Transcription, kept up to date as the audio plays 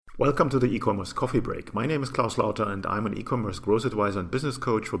Welcome to the e-commerce coffee break. My name is Claus Lauter and I'm an e-commerce growth advisor and business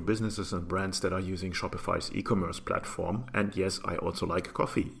coach for businesses and brands that are using Shopify's e-commerce platform. And yes, I also like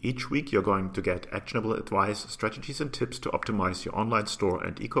coffee. Each week you're going to get actionable advice, strategies and tips to optimize your online store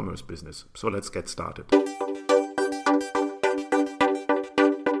and e-commerce business. So let's get started.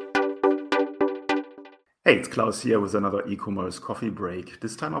 Hey, it's Klaus here with another e-commerce coffee break.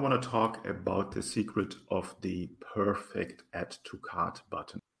 This time I want to talk about the secret of the perfect add to cart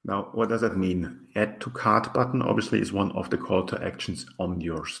button. Now, what does that mean? Add to cart button obviously is one of the call to actions on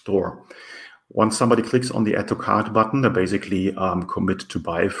your store. Once somebody clicks on the add to cart button, they basically commit to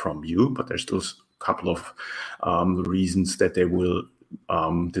buy from you, but there's still a couple of reasons that they will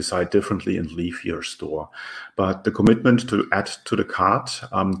decide differently and leave your store. But the commitment to add to the cart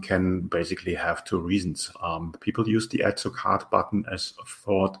can basically have two reasons. People use the add to cart button as a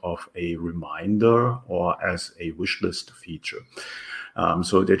sort of a reminder or as a wish list feature.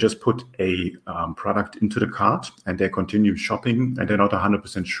 So they just put a product into the cart and they continue shopping and they're not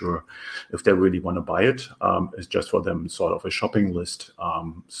 100% sure if they really want to buy it. It's just for them sort of a shopping list.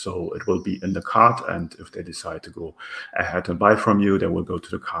 So it will be in the cart, and if they decide to go ahead and buy from you, they will go to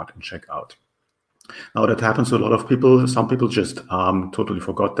the cart and check out. Now that happens to a lot of people. Some people just totally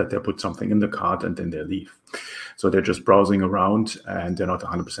forgot that they put something in the cart and then they leave. So they're just browsing around and they're not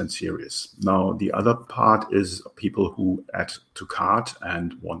 100% serious. Now the other part is people who add to cart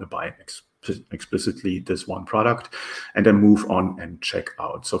and want to buy explicitly this one product and then move on and check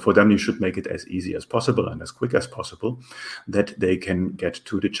out. So for them, you should make it as easy as possible and as quick as possible that they can get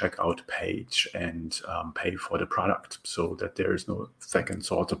to the checkout page and pay for the product, so that there is no second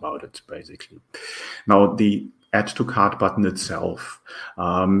thought about it, basically. Now, the add to cart button itself,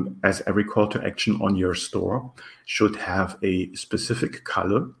 as every call to action on your store, should have a specific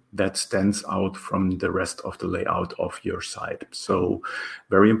color that stands out from the rest of the layout of your site. So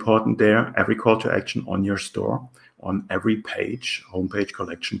very important there, every call to action on your store, on every page, homepage,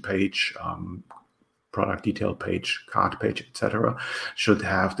 collection page, product detail page, cart page, etc., should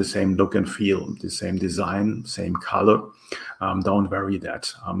have the same look and feel, the same design, same color. Don't vary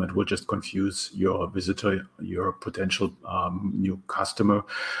that. It will just confuse your visitor, your potential new customer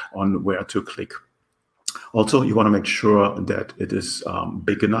on where to click. Also, you want to make sure that it is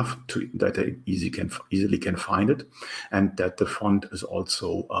big enough that they easily can find it, and that the font is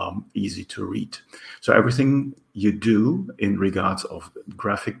also easy to read. So everything you do in regards of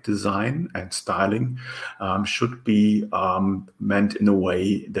graphic design and styling should be meant in a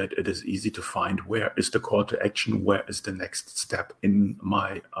way that it is easy to find where is the call to action, where is the next step in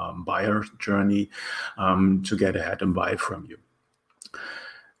my buyer journey to get ahead and buy from you.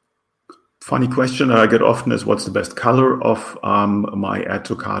 Funny question I get often is, what's the best color of my add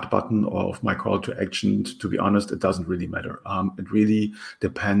to cart button or of my call to action? To be honest, it doesn't really matter. It really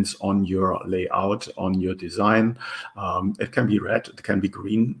depends on your layout, on your design. It can be red, it can be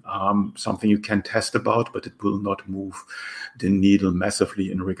green, something you can test about, but it will not move the needle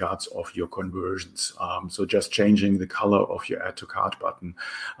massively in regards of your conversions. So just changing the color of your add to cart button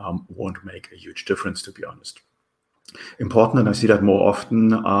won't make a huge difference, to be honest. Important, and I see that more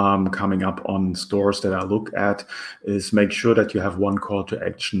often coming up on stores that I look at, is make sure that you have one call to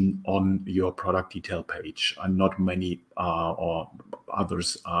action on your product detail page and not many or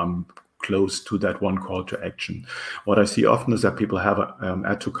others close to that one call to action. What I see often is that people have an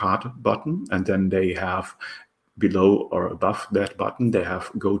add to cart button, and then they have below or above that button, they have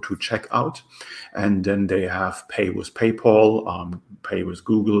go to checkout, and then they have pay with PayPal, pay with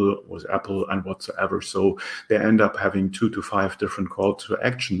Google, with Apple, and whatsoever. So they end up having 2 to 5 different call to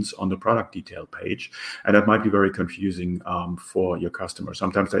actions on the product detail page, and that might be very confusing for your customer.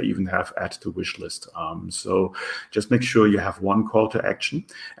 Sometimes they even have add to wish list. So just make sure you have one call to action,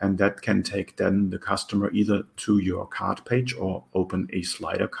 and that can take then the customer either to your cart page or open a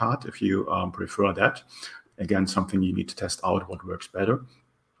slider cart if you prefer that. Again, something you need to test out what works better.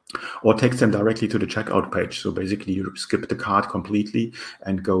 Or takes them directly to the checkout page. So basically you skip the cart completely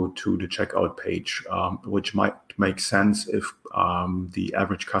and go to the checkout page, which might make sense if the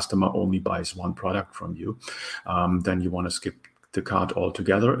average customer only buys one product from you. Then you want to skip the cart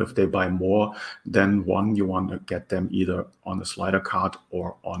altogether. If they buy more than one, you want to get them either on the slider cart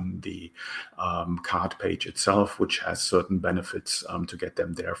or on the cart page itself, which has certain benefits to get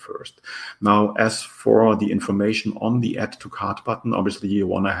them there first. Now, as for the information on the add to cart button, obviously you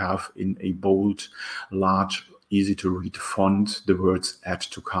want to have in a bold, large easy to read font the words add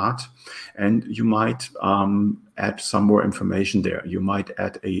to cart, and you might add some more information there. You might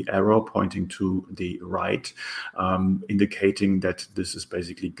add a arrow pointing to the right, indicating that this is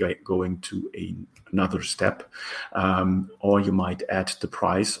basically going to another step, or you might add the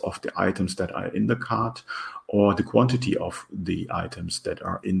price of the items that are in the cart, or the quantity of the items that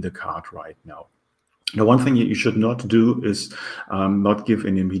are in the cart right now. Now, one thing you should not do is not give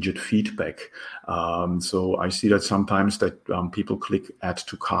an immediate feedback. So I see that sometimes that people click add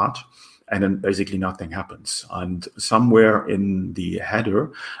to cart, and then basically nothing happens. And somewhere in the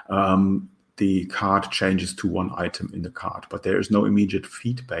header, the cart changes to one item in the cart, but there is no immediate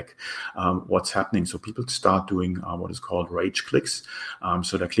feedback what's happening. So people start doing what is called rage clicks.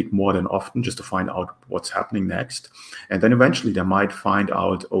 So they click more than often just to find out what's happening next. And then eventually they might find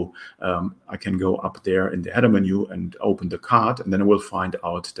out, I can go up there in the header menu and open the cart, and then I will find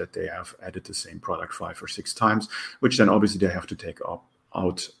out that they have added the same product 5 or 6 times, which then obviously they have to take out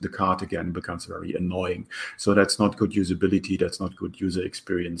the cart again. Becomes very annoying. So that's not good usability. That's not good user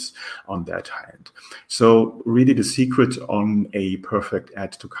experience on that hand. So really the secret on a perfect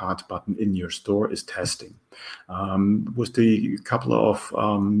add to cart button in your store is testing. With the couple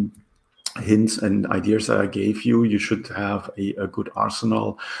of hints and ideas that I gave you, you should have a good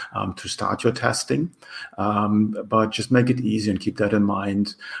arsenal to start your testing. But just make it easy and keep that in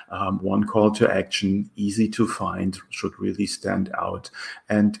mind. One call to action, easy to find, should really stand out,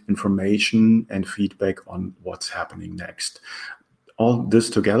 and information and feedback on what's happening next. All this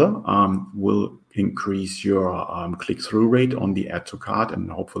together will increase your click-through rate on the add to cart, and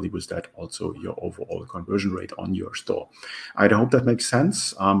hopefully with that also your overall conversion rate on your store. I hope that makes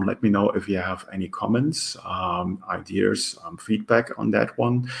sense. Let me know if you have any comments, ideas, feedback on that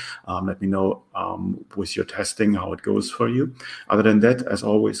one. Let me know with your testing how it goes for you. Other than that, as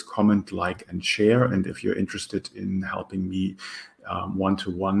always, comment, like, and share. And if you're interested in helping me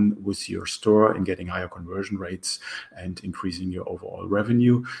one-to-one with your store and getting higher conversion rates and increasing your overall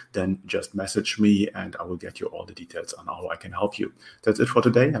revenue, then just message me and I will get you all the details on how I can help you. That's it for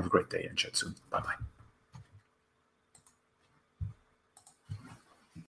today. Have a great day and chat soon. Bye-bye.